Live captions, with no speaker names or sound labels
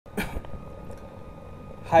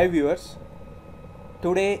Hi viewers,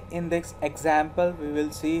 today in this example we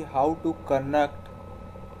will see how to connect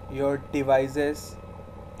your devices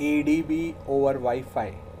ADB over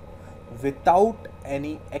Wi-Fi without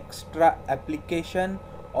any extra application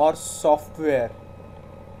or software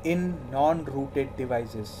in non-rooted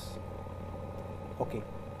devices. Okay,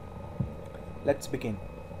 let's begin.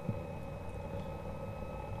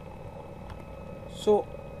 So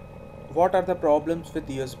what are the problems with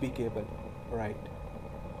USB cable, right?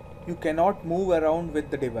 You cannot move around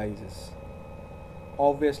with the devices.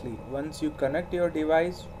 Obviously, once you connect your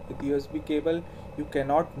device with USB cable, you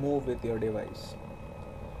cannot move with your device.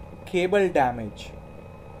 Cable damage.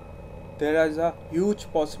 There is a huge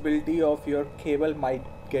possibility of your cable might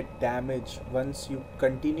get damaged once you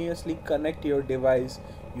continuously connect your device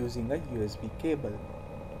using a USB cable.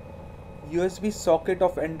 USB socket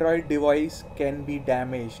of Android device can be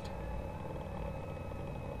damaged,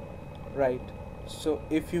 right? So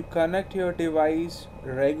if you connect your device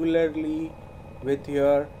regularly with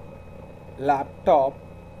your laptop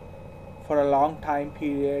for a long time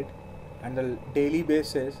period and a daily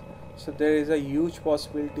basis, so there is a huge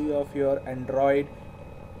possibility of your Android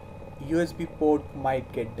USB port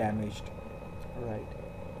might get damaged, right?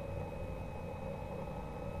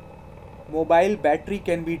 Mobile battery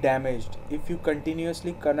can be damaged if you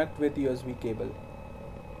continuously connect with USB cable.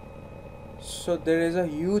 So there is a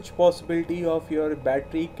huge possibility of your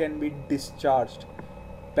battery can be discharged.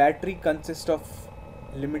 Battery consists of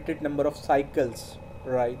limited number of cycles,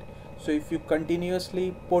 right? So if you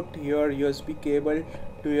continuously put your USB cable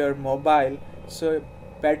to your mobile, so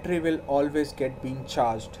battery will always get being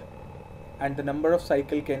charged and the number of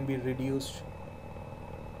cycle can be reduced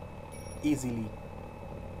easily.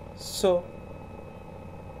 So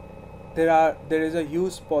there is a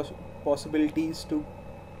huge possibilities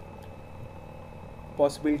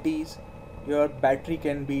your battery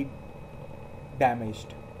can be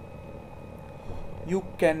damaged. You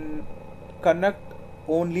can connect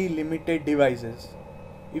only limited devices.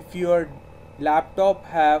 If your laptop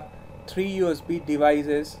have 3 USB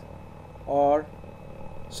devices, or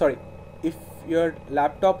sorry, if your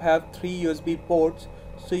laptop have 3 USB ports,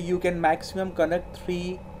 so you can maximum connect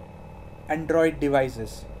 3 Android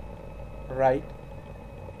devices, right?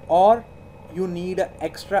 Or you need an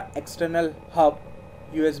extra external hub,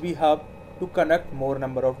 USB hub, to connect more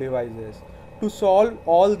number of devices. To solve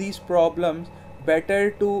all these problems,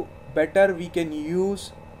 better we can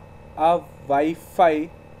use a Wi-Fi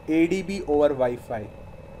ADB over Wi-Fi,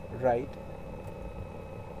 right?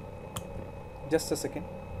 Just a second.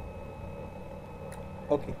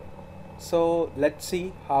 Okay, so let's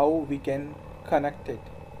see how we can connect it.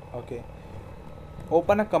 Okay,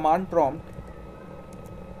 open a command prompt.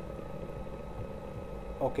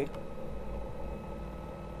 Okay,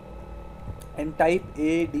 and type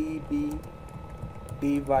ADB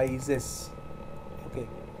devices. Okay,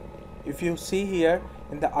 if you see here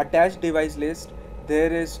in the attached device list,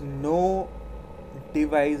 there is no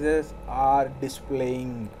devices are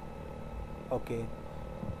displaying. Okay,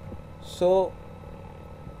 so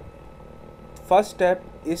first step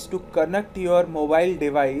is to connect your mobile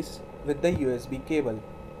device with the USB cable.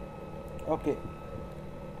 Okay,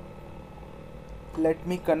 let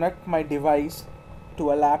me connect my device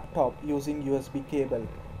to a laptop using USB cable.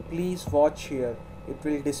 Please watch here. It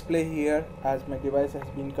will display here as my device has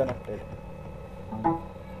been connected.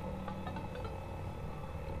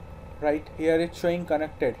 Right here it's showing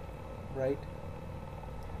connected, right?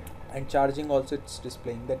 And charging also it's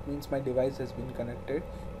displaying. That means my device has been connected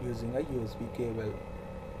using a USB cable.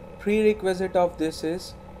 Prerequisite of this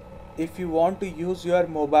is, if you want to use your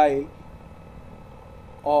mobile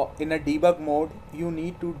or in a debug mode, you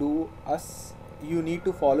need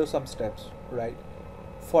to follow some steps, right?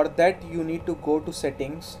 For that you need to go to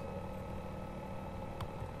settings.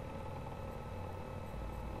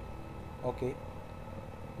 Okay,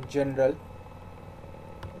 general.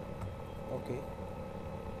 Okay,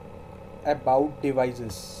 about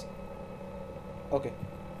devices. Okay,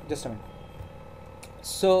 just a minute.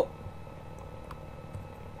 So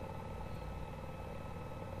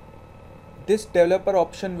this developer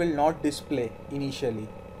option will not display initially.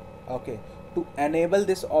 Okay, to enable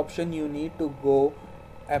this option you need to go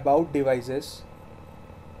about devices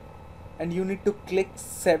and you need to click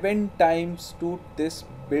 7 times to this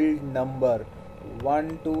build number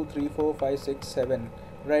 1 2 3 4 5 6 7,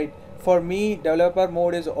 right? For me, developer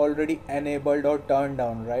mode is already enabled or turned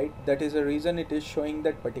down, right? That is the reason it is showing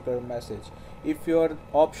that particular message. If your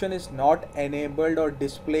option is not enabled or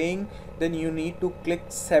displaying, then you need to click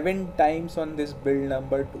 7 times on this build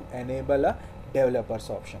number to enable a developers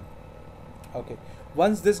option. Okay,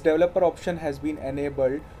 Once this developer option has been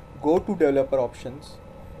enabled, go to developer options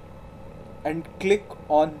and click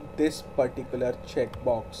on this particular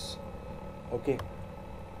checkbox. Okay,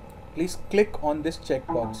 please click on this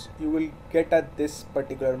checkbox. You will get this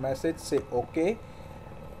particular message, say okay.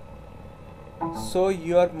 So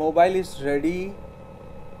your mobile is ready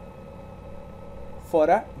for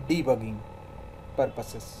a debugging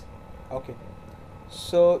purposes. Okay,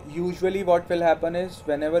 so usually what will happen is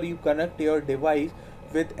whenever you connect your device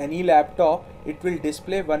with any laptop, it will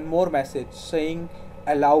display one more message saying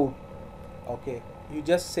allowed. Okay, you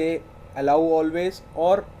just say allow always,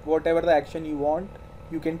 or whatever the action you want,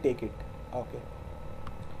 you can take it. Okay,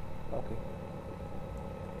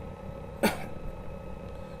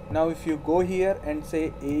 now if you go here and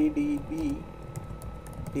say ADB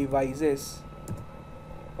devices,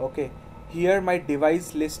 okay, here my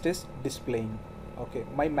device list is displaying. Okay,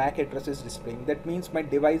 my MAC address is displaying. That means my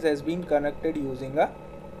device has been connected using a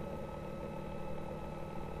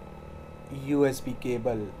USB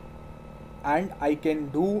cable, and I can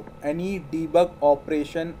do any debug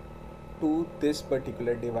operation to this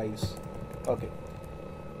particular device. Okay,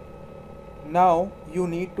 now you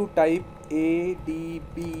need to type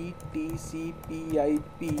ADB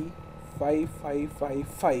TCP/IP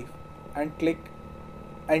 5555 and click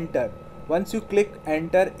enter. Once you click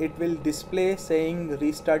enter, it will display saying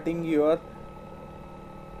restarting your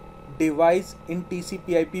device in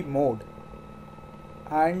TCP/IP mode,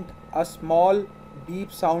 and a small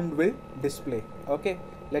beep sound will display. Okay,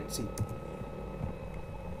 let's see.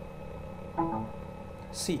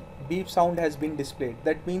 See, beep sound has been displayed.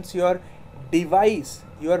 That means your device,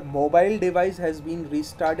 your mobile device has been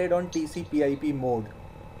restarted on TCP/IP mode.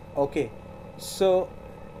 Okay, so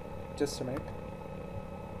just a minute.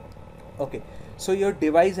 Okay, so your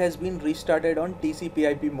device has been restarted on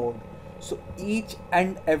TCP/IP mode. So each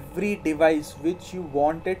and every device which you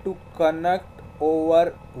wanted to connect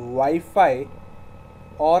over Wi-Fi,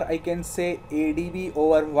 or I can say ADB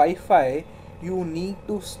over Wi-Fi, you need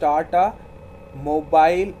to start a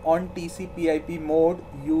mobile on TCP/IP mode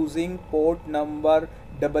using port number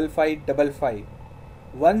 5555.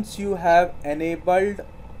 Once you have enabled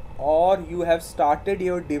or you have started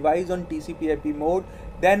your device on TCP/IP mode,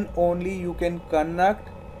 then only you can connect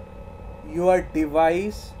your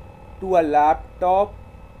device to a laptop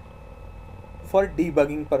for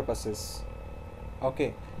debugging purposes.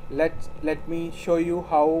 Okay, let me show you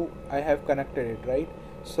how I have connected it, right?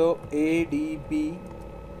 So ADB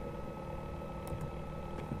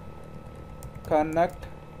connect,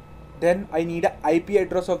 then I need a IP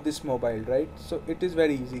address of this mobile, right? So it is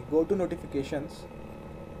very easy. Go to notifications,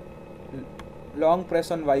 long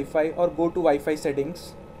press on Wi-Fi, or go to Wi-Fi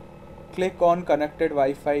settings, click on connected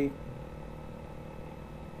Wi-Fi,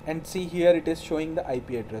 and see here it is showing the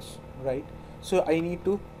IP address, right? So I need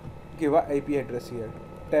to give a IP address here,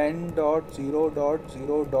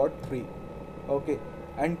 10.0.0.3. okay,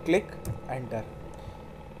 and click enter.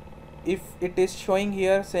 If it is showing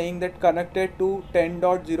here saying that connected to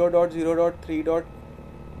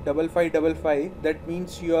 10.0.0.3.5555, that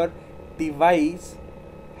means your device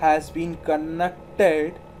has been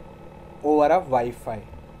connected over a Wi-Fi,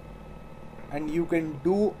 and you can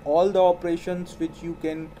do all the operations which you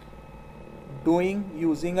can doing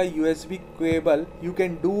using a USB cable. You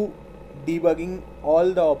can do debugging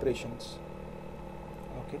all the operations.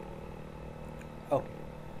 Okay,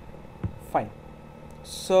 fine.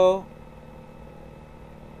 So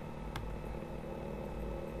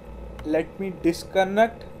let me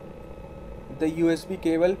disconnect the USB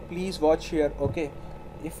cable. Please watch here. Okay,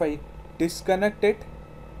 if I disconnect it,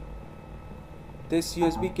 this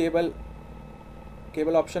USB cable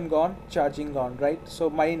option gone, charging gone, right? So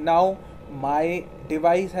now my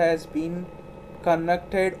device has been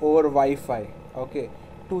connected over Wi-Fi. Okay,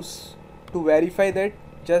 to verify that,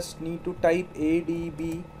 just need to type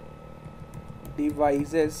ADB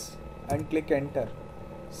devices and click enter.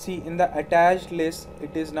 See, in the attached list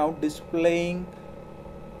it is now displaying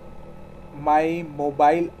my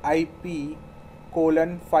mobile IP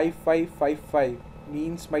 :5555,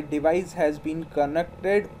 means my device has been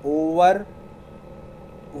connected over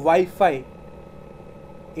Wi-Fi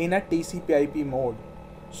in a TCP/IP mode.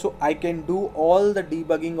 So I can do all the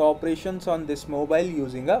debugging operations on this mobile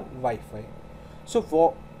using a Wi-Fi.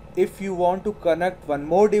 So if you want to connect one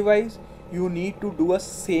more device, you need to do a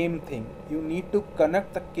same thing. You need to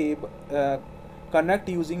connect the cable, connect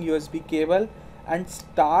using USB cable, and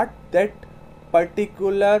start that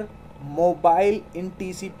particular mobile in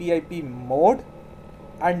TCP/IP mode,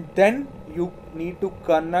 and then you need to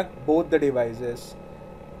connect both the devices.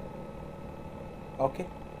 Okay.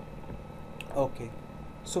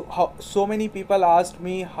 So many people asked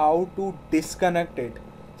me how to disconnect it.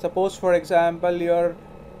 Suppose for example your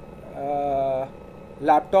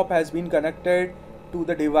laptop has been connected to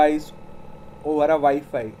the device over a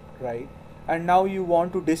Wi-Fi, right? And now you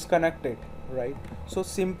want to disconnect it, right? So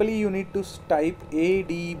simply you need to type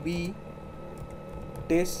ADB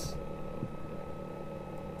disconnect.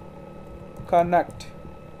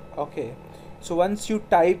 Okay, so once you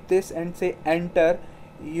type this and say enter,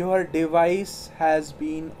 your device has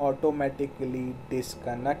been automatically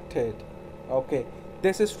disconnected. Okay,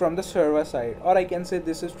 this is from the server side, or I can say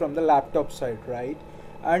this is from the laptop side, right?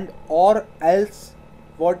 And or else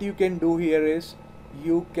what you can do here is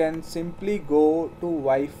you can simply go to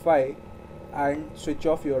Wi-Fi and switch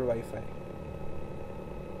off your Wi-Fi.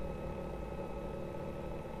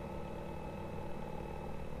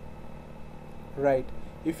 Right,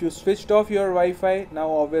 if you switched off your Wi-Fi,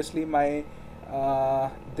 now obviously my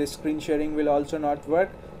this screen sharing will also not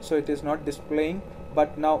work, so it is not displaying.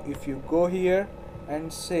 But now if you go here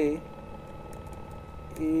and say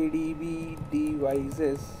ADB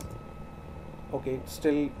devices, okay, it's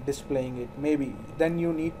still displaying it. Maybe then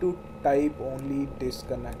you need to type only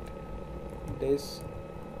disconnect,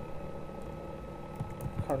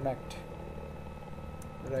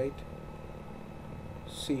 right?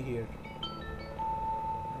 See here,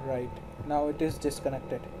 right, now it is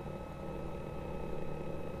disconnected,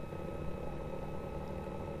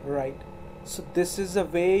 right? So this is a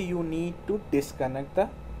way you need to disconnect the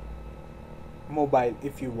mobile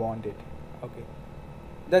if you want it. Okay,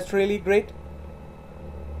 that's really great,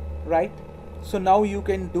 right? So now you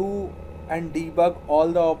can do and debug all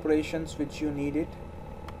the operations which you need it.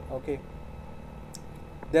 Okay,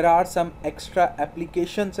 there are some extra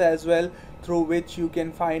applications as well through which you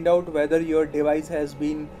can find out whether your device has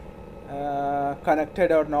been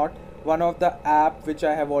connected or not. One of the app which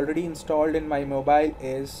I have already installed in my mobile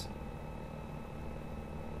is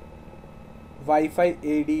Wi-Fi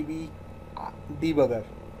ADB debugger.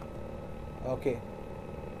 Okay,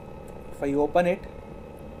 if I open it,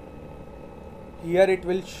 here it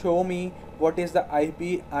will show me what is the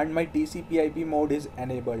IP and my TCP IP mode is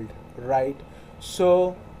enabled, right?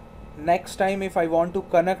 So next time if I want to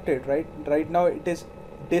connect it, right now it is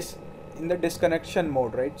in the disconnection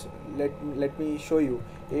mode, right? So let me show you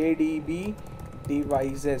ADB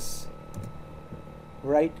devices,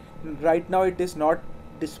 right now it is not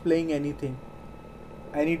displaying anything,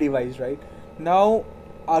 any device. Right now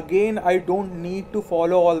again I don't need to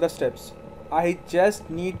follow all the steps, I just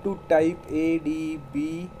need to type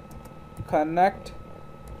ADB connect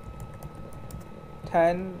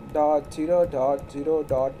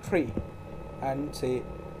 10.0.0.3 and say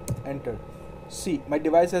enter. See, my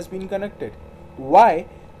device has been connected. Why?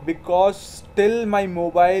 Because still my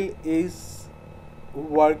mobile is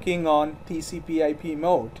working on TCP IP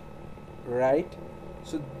mode, right?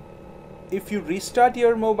 So if you restart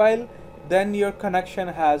your mobile, then your connection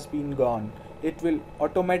has been gone. It will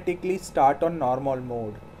automatically start on normal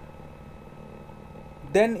mode.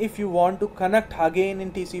 Then if you want to connect again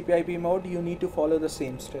in TCP IP mode, you need to follow the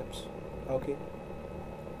same steps. Okay,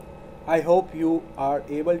 I hope you are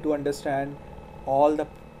able to understand all the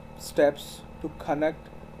steps to connect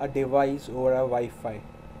a device over a Wi-Fi.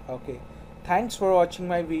 Okay, thanks for watching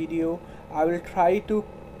my video. I will try to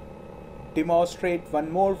demonstrate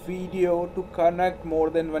one more video to connect more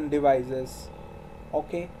than one devices.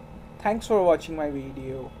 Okay, thanks for watching my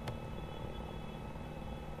video.